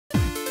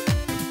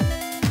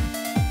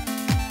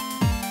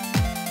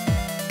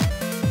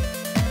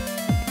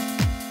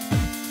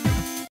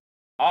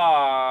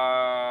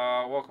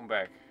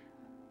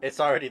It's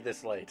already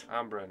this late.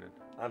 I'm Brendan.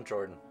 I'm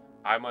Jordan.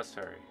 I must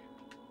hurry.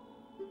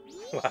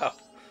 Wow.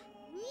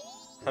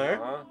 Huh?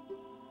 Huh?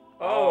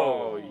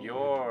 Oh.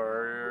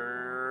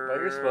 You're... But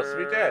you're supposed to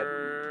be dead.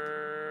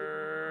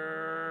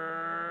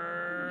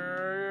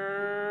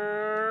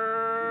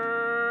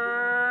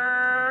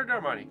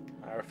 Money.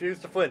 I refuse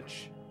to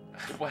flinch.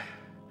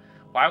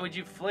 Why would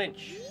you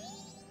flinch?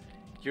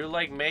 You're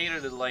like made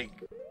of like...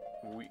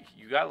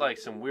 You got like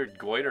some weird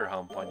goiter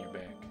hump on your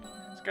back.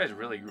 This guy's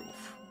really...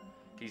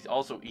 He's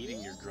also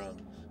eating your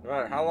drums. No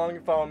matter how long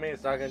you follow me,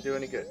 it's not going to do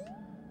any good.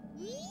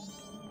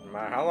 No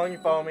matter how long you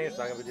follow me, it's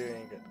not going to be doing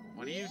any good.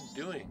 What are you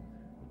doing?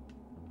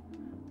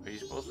 Are you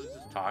supposed to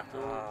just talk to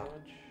him a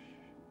bunch?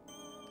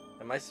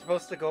 Am I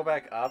supposed to go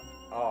back up?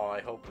 Oh, I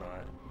hope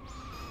not.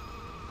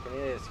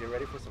 Cornelius, get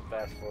ready for some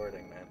fast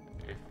forwarding, man.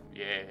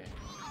 Yeah,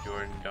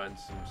 Jordan done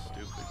some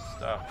stupid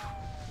stuff.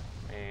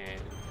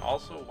 And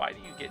also, why do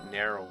you get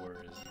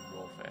narrower as you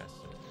roll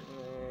faster?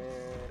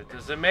 It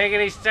doesn't make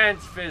any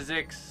sense,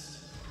 physics.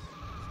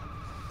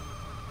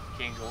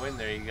 You can't go in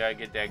there, you gotta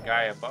get that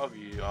guy above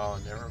you. Oh,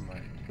 never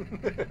mind.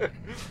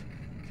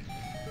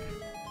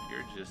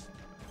 You're just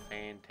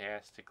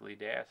fantastically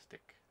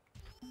dastic.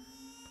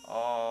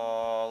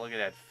 Oh, look at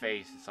that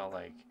face. It's all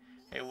like,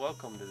 hey,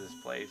 welcome to this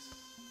place.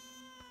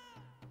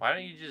 Why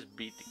don't you just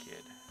beat the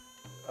kid?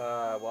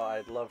 Well,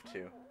 I'd love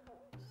to.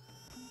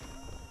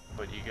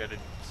 But you gotta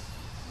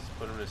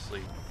put him to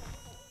sleep.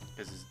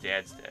 Because his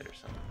dad's dead or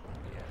something.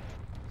 Yeah.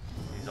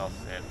 He's all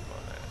sad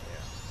about that.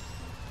 Yeah.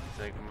 He's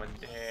like, my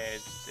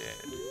dad's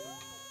dead.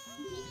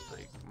 He's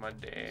like, my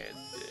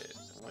dad's dead.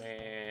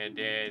 Where,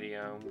 daddy,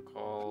 I'm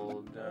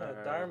cold.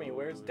 Darmy,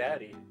 where's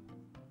daddy?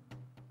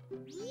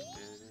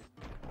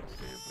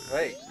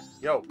 Hey,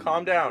 yo,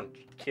 calm down,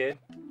 kid.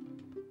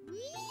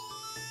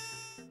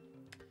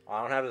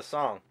 I don't have the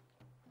song.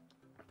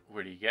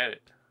 Where do you get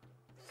it?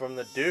 From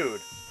the dude.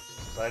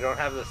 But I don't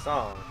have the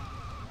song.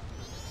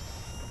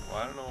 Well,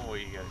 I don't know what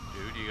you gotta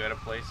do. Do you gotta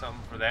play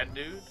something for that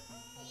dude?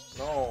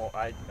 No,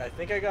 I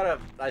think I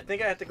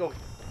have to go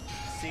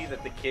see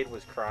that the kid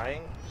was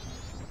crying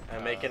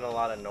and making a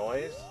lot of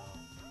noise.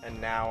 And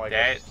now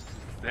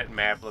that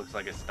map looks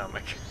like a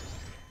stomach.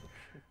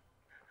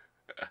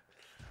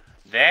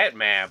 That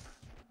map.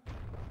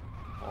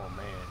 Oh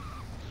man.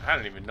 I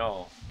don't even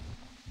know.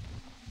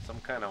 Some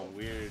kind of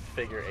weird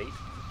figure 8.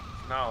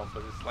 No,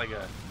 but it's like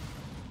a...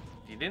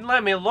 You didn't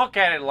let me look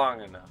at it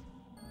long enough.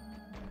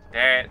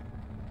 That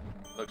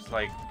looks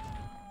like...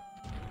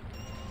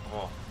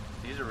 Oh,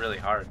 these are really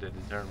hard to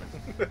determine.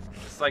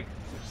 It's like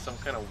some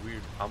kind of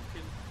weird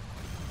pumpkin.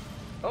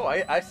 Oh,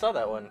 I saw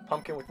that one.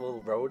 Pumpkin with a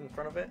little road in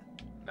front of it.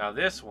 Now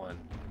this one...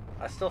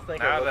 I still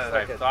think now it looks that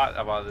like I've thought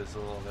about this a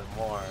little bit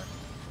more,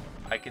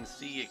 I can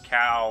see a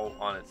cow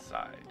on its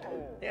side.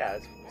 Yeah,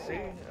 see?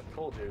 I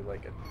told you,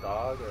 like a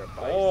dog or a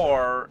bison.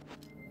 Or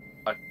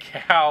a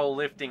cow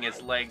lifting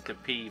its leg to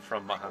pee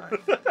from behind.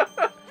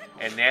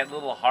 And that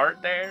little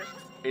heart there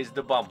is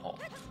the bumhole.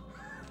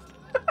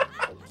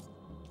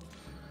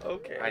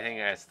 Okay. I think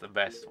that's the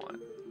best one.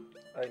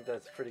 I think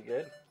that's pretty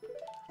good.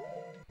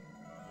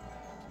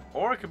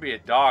 Or it could be a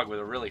dog with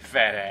a really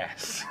fat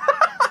ass.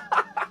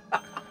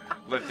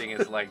 Lifting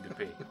its leg to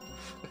pee.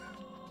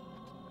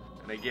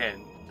 And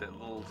again, that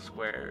little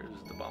square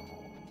is the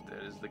bumhole.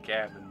 That is the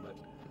cabin, but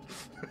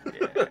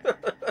yeah.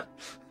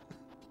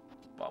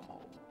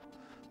 Bumhole.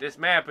 This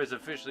map is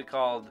officially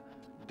called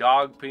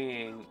Dog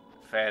Peeing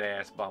Fat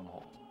Ass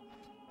Bumhole.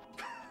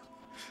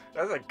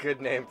 That's a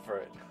good name for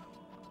it.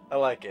 I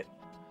like it.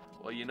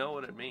 Well, you know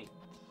what it means.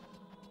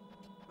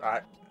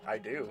 I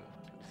do.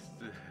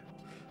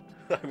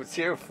 I was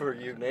here for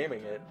you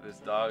naming it. This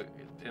dog,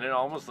 and it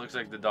almost looks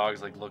like the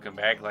dog's like looking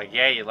back, like,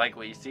 yeah, you like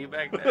what you see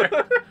back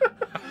there?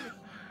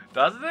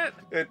 Doesn't it?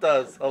 It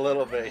does, a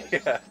little bit,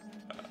 yeah.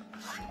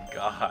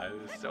 God,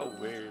 it's so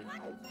weird.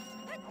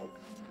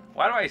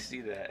 Why do I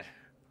see that?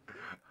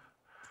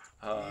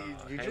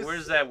 Hey,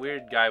 where's that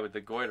weird guy with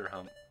the goiter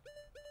hump?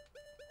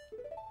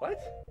 What?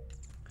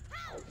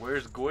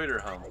 Where's goiter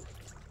hump?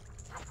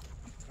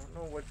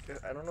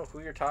 I don't know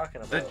who you're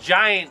talking about. The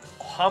giant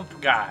hump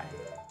guy.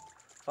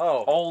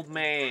 Oh. Old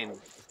man.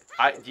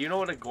 Do you know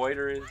what a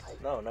goiter is?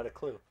 No, not a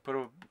clue.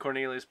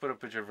 Cornelius, put a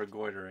picture of a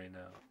goiter right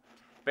now.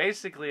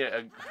 Basically,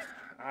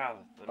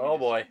 oh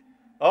boy.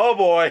 Oh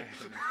boy.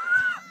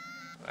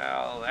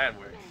 Well, that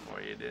worked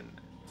for you, didn't it?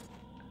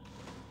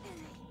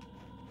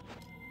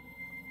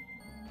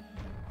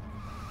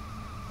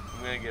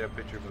 I'm gonna get a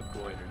picture of a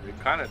goiter. They're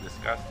kind of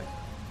disgusting.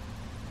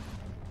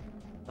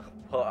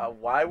 Well,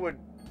 why would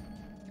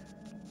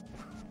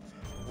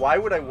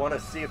I want to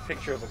see a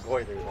picture of a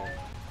goiter then?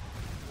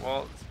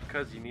 Well, it's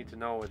because you need to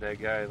know what that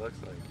guy looks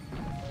like.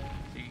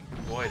 See,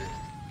 goiter.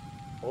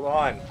 Hold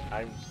on,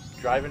 I'm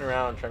driving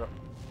around trying to...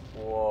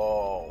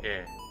 Whoa.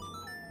 Yeah.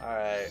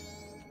 Alright,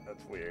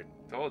 that's weird.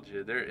 Told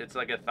you, it's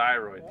like a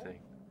thyroid thing.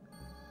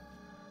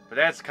 But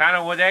that's kind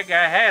of what that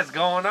guy has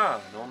going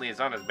on. Only it's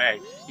on his back.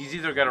 He's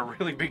either got a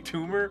really big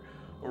tumor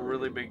or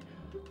really big...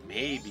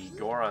 Maybe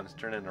Gorons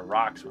turn into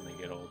rocks when they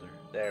get older.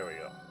 There we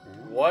go.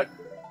 What?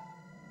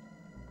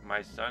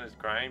 my son is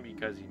crying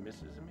because he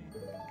misses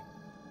me.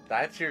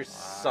 That's your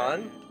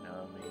son? No,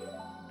 I mean,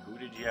 who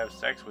did you have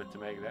sex with to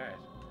make that?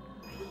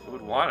 Who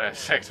would want to have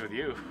sex with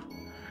you?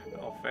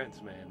 No offense,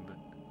 man, but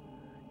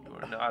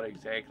you're not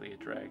exactly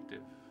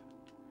attractive.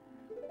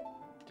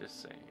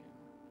 Just saying.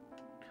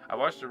 I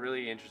watched a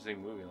really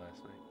interesting movie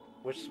last night.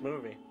 Which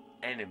movie?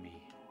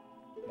 Enemy.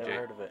 Never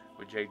heard of it.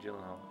 With Jake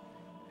Gyllenhaal.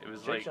 It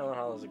was Jake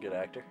Gyllenhaal is a good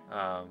actor.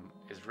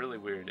 It's really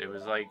weird. It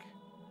was like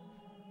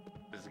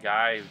this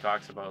guy who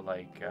talks about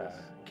like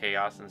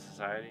chaos in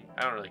society.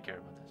 I don't really care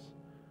about this.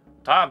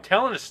 Tom, I'm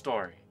telling a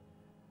story.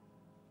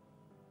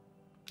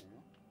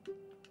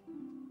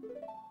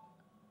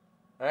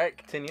 All right,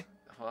 continue.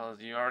 Well,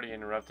 you already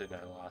interrupted.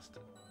 I lost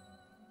it.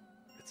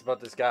 It's about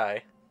this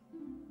guy.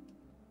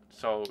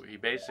 So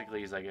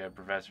he's like a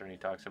professor, and he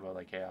talks about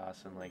like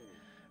chaos and like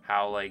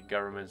how like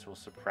governments will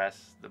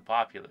suppress the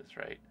populace,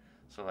 right?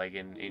 So like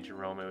in ancient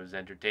Rome, it was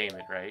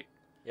entertainment, right?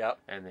 Yep.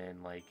 And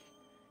then like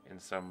in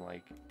some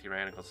like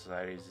tyrannical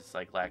societies, it's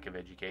like lack of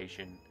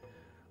education,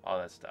 all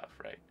that stuff,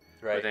 right?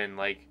 Right. But then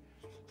like,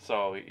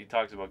 so he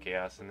talks about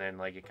chaos, and then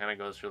like it kind of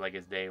goes through like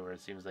his day where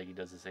it seems like he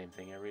does the same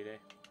thing every day.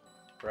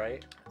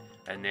 Right.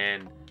 And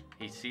then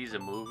he sees a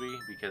movie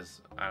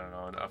because I don't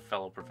know, a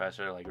fellow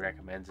professor like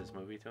recommends this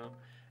movie to him,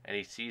 and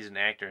he sees an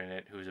actor in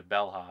it who's a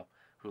bellhop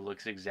who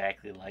looks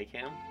exactly like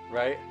him.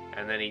 Right.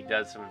 And then he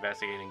does some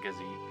investigating because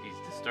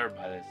he's disturbed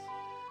by this.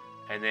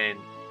 And then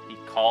he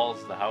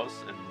calls the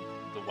house, and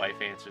the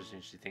wife answers,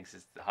 and she thinks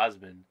it's the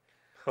husband.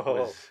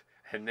 Oh.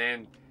 And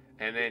then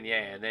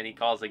he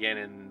calls again,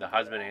 and the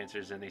husband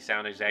answers, and they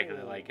sound exactly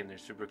alike, and they're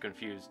super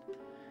confused.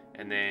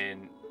 And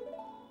then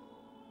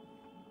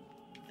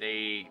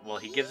he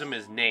gives him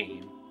his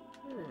name.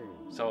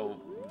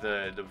 So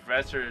the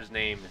professor's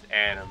name is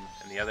Adam,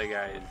 and the other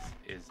guy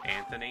is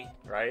Anthony.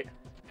 Right.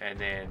 And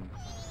then,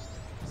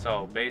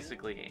 so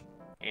basically,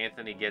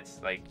 Anthony gets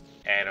like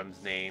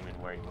Adam's name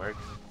and where he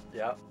works.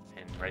 Yep.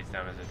 And writes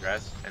down his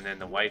address. And then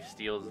the wife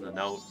steals the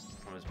note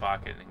from his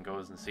pocket and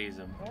goes and sees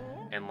him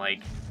and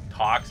like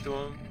talks to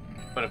him.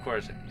 But of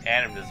course,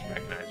 Adam doesn't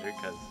recognize her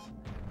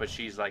but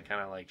she's like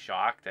kind of like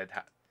shocked at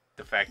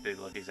the fact they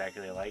look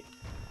exactly alike.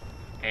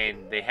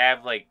 And they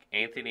have like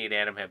Anthony and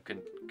Adam have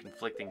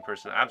conflicting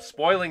personalities. I'm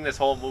spoiling this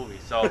whole movie,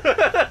 so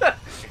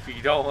if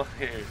you don't,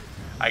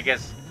 I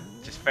guess.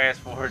 Just fast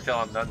forward till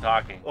I'm done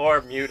talking.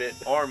 Or mute it.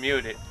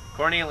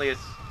 Cornelius,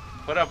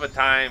 put up a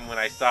time when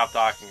I stop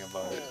talking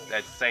about it.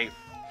 That's safe.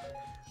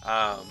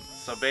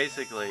 So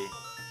basically,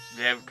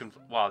 they don't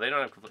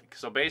have conflict.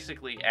 So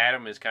basically,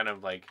 Adam is kind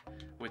of like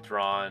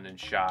withdrawn and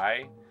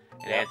shy,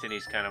 and Yep.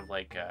 Anthony's kind of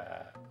like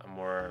a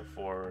more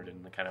forward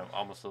and kind of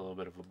almost a little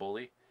bit of a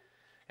bully.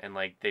 And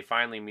like they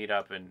finally meet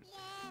up, and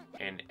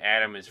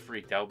Adam is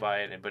freaked out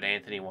by it, but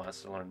Anthony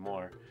wants to learn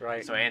more.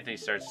 Right. So Anthony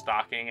starts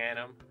stalking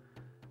Adam.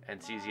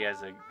 And sees he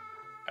has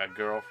a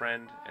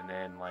girlfriend, and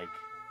then like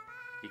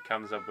he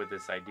comes up with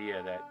this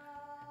idea that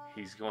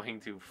he's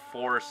going to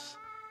force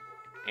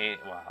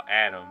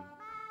Adam,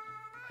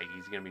 like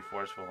he's gonna be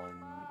forceful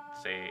and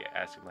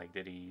ask him like,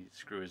 did he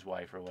screw his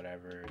wife or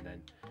whatever, and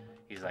then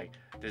he's like,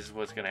 this is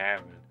what's gonna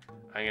happen.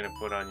 I'm gonna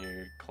put on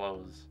your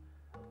clothes,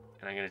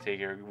 and I'm gonna take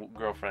your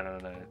girlfriend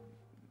on a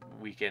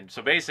weekend.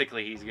 So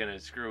basically, he's gonna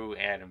screw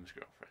Adam's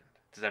girlfriend.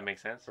 Does that make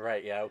sense?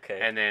 Right, yeah,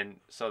 okay. And then,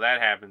 so that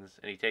happens,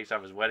 and he takes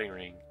off his wedding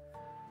ring,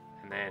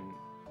 and then,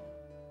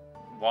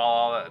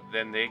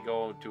 then they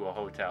go to a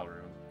hotel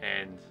room,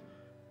 and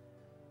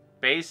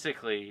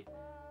basically,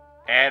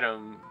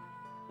 Adam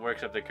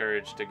works up the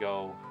courage to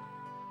go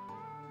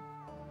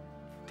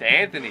to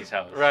Anthony's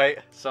house. Right.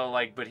 So,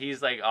 like, but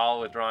he's, like,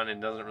 all withdrawn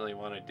and doesn't really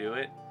want to do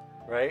it.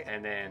 Right.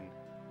 And then,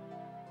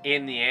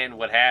 in the end,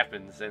 what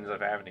ends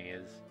up happening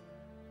is,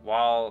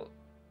 while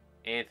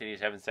Anthony's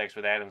having sex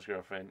with Adam's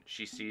girlfriend,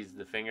 she sees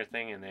the finger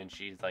thing, and then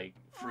she's like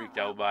freaked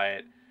out by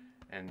it,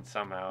 and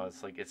somehow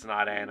it's like it's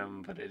not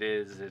Adam, but it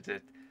is.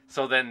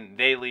 So then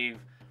they leave,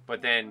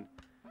 but then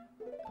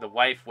Anthony's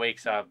wife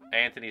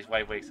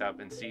wakes up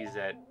and sees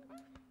that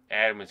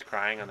Adam is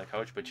crying on the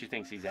couch, but she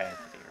thinks he's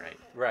Anthony, right?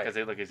 Right. Because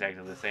they look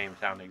exactly the same,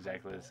 sound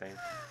exactly the same,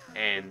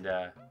 and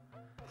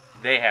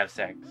they have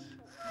sex.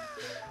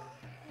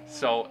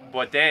 So,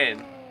 but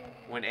then,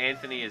 when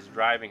Anthony is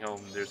driving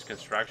home, there's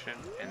construction,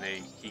 and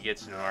he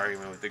gets in an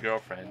argument with the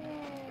girlfriend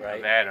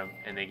of Adam,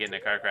 and they get in a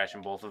car crash,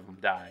 and both of them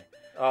die.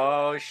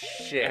 Oh,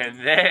 shit. And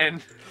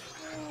then,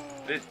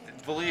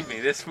 believe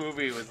me, this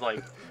movie was,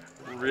 like,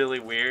 really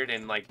weird,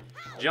 and, like,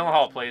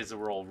 Gyllenhaal plays the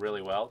role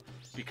really well,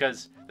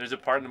 because there's a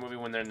part in the movie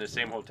when they're in the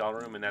same hotel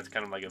room, and that's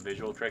kind of like a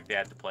visual trick they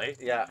had to play.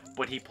 Yeah.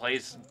 But he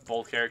plays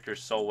both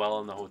characters so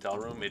well in the hotel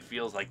room, it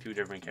feels like two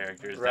different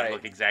characters Right. that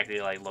look exactly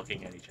like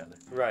looking at each other.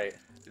 Right.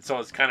 So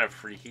it's kind of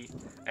freaky,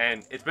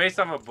 and it's based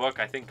on a book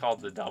I think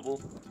called The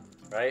Double.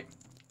 Right.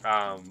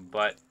 And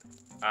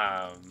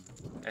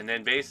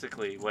then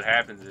basically what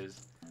happens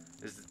is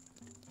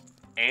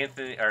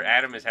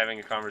Adam is having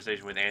a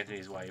conversation with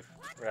Anthony's wife,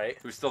 Right.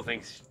 who still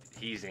thinks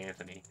he's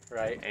Anthony,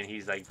 Right. and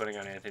he's like putting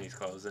on Anthony's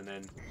clothes, and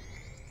then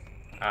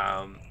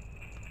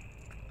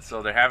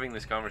so they're having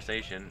this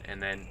conversation,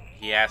 and then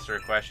he asks her a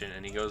question,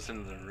 and he goes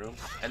into the room,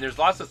 and there's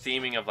lots of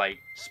theming of like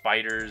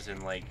spiders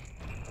and like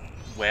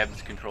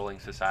webs controlling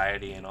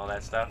society and all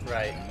that stuff.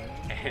 Right.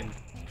 And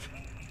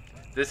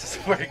this is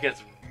where it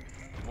gets,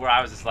 where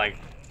I was just like,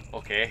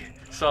 okay,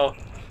 so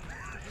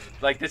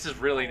like this is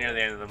really near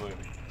the end of the movie.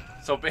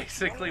 So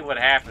basically, what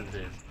happens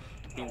is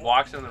he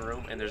walks in the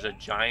room, and there's a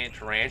giant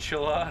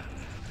tarantula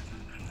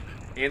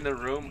in the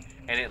room,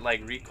 and it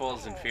like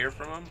recoils in fear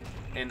from him,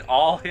 and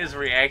all his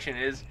reaction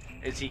is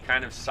he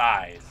kind of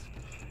sighs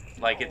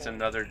like it's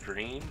another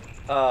dream,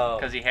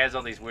 because he has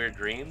all these weird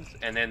dreams,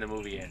 and then the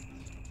movie ends.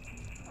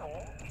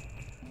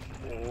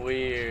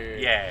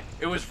 Weird. Yeah,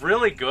 it was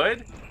really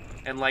good,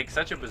 and like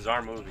such a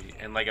bizarre movie,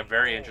 and like a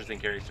very interesting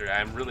character.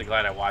 I'm really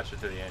glad I watched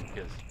it to the end,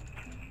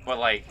 but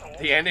like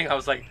the ending, I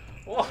was like,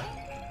 whoa,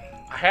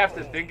 I have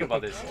to think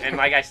about this, and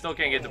like I still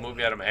can't get the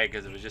movie out of my head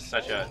because it was just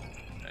such an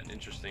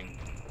interesting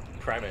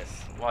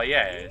premise. Well,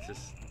 yeah, it's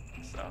just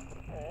stuff.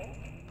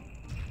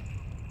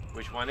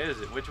 Which one is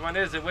it? Which one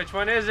is it? Which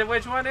one is it?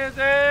 Which one is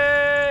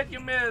it? You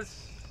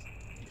missed.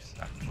 You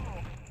suck.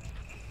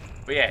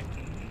 But yeah,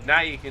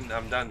 now you can.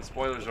 I'm done.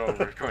 Spoilers are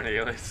over,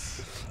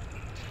 Cornelius.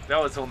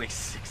 That was only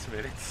 6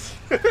 minutes.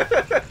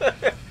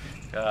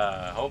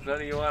 Hope none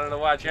of you wanted to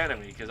watch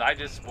Enemy, because I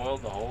just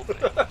spoiled the whole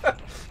thing.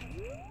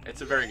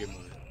 It's a very good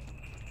movie.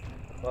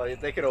 Well,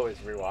 they could always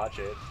rewatch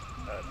it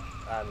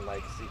and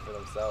like see for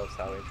themselves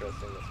how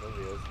interesting this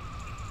movie is.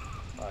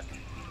 Fuck.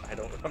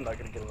 I'm not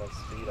gonna get enough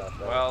speed off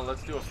that. Well,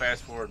 let's do a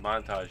fast forward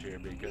montage here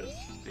because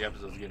the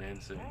episode's gonna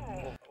end soon.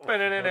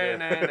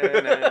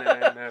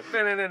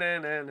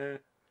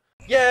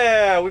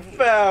 Yeah, we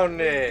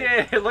found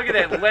it! Yeah, look at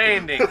that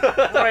landing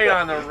right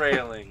on the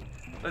railing.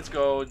 Let's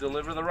go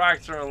deliver the rock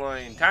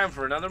sirloin. Time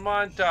for another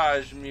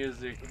montage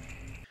music.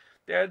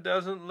 That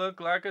doesn't look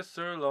like a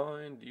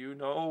sirloin. Do you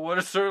know what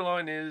a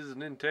sirloin is,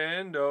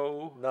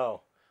 Nintendo?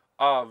 No.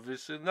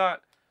 Obviously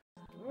not.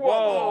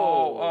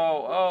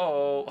 Whoa!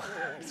 Oh.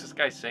 Is this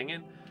guy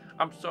singing?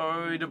 I'm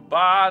sorry to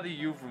bother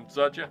you from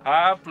such a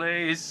high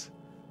place,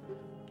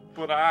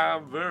 but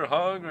I'm very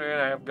hungry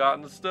and I have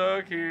gotten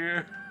stuck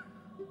here.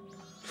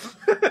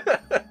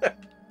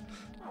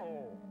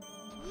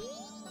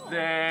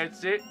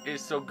 That's it.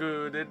 It's so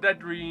good that I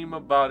dream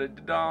about it.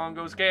 The dawn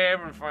goes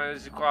cavern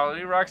finds the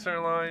quality rock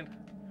sirloin.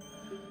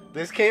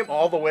 This came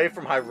all the way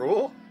from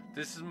Hyrule?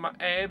 This is my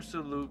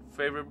absolute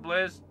favorite.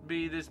 Blessed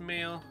be this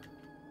meal.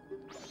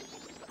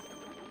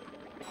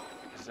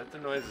 Is that the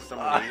noise of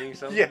someone eating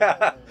something?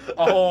 Yeah.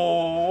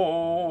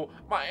 Oh,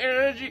 my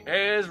energy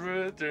has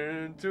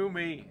returned to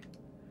me.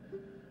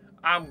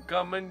 I'm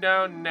coming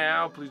down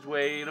now. Please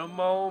wait a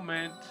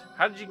moment.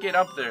 How did you get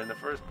up there in the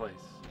first place?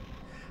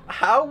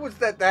 How was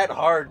that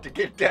hard to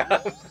get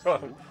down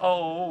from?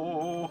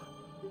 Oh,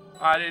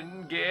 I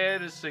didn't get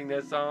to sing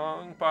that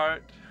song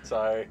part.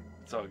 Sorry.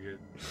 It's all good.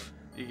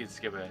 You can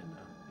skip ahead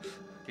now.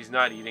 He's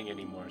not eating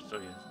anymore, so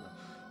yes. No.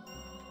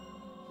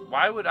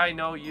 Why would I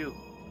know you?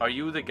 Are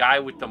you the guy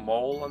with the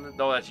mole on the...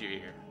 No, that's your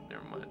ear.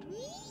 Never mind.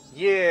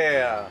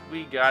 Yeah.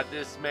 We got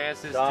this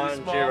mask. It's Don too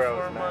small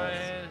Giro's for my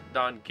mask. head.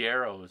 Don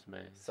Garrow's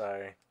mask.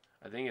 Sorry.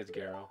 I think it's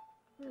Garrow.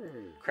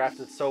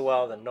 Crafted so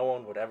well that no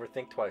one would ever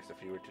think twice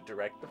if you were to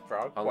direct the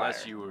frog choir.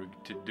 Unless you were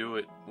to do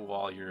it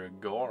while you're a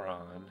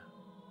Goron.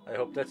 I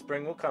hope that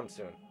spring will come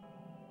soon.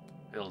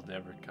 It'll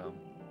never come.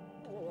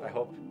 I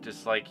hope.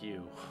 Just like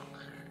you.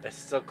 It's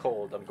still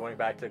cold. I'm going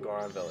back to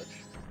Goron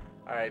Village.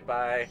 Alright,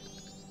 bye.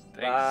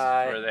 Thanks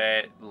Bye. for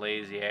that,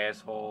 lazy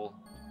asshole.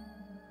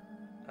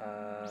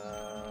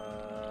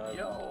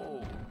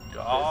 Yo,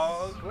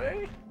 dog. This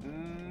way?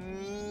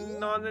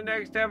 On the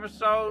next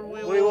episode,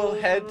 we will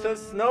head to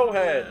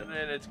Snowhead. And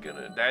then it's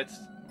gonna... That's...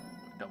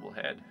 Double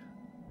head.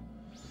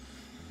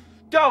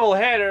 Double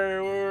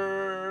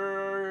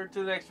header! To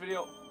the next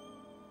video.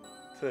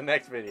 To the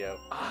next video.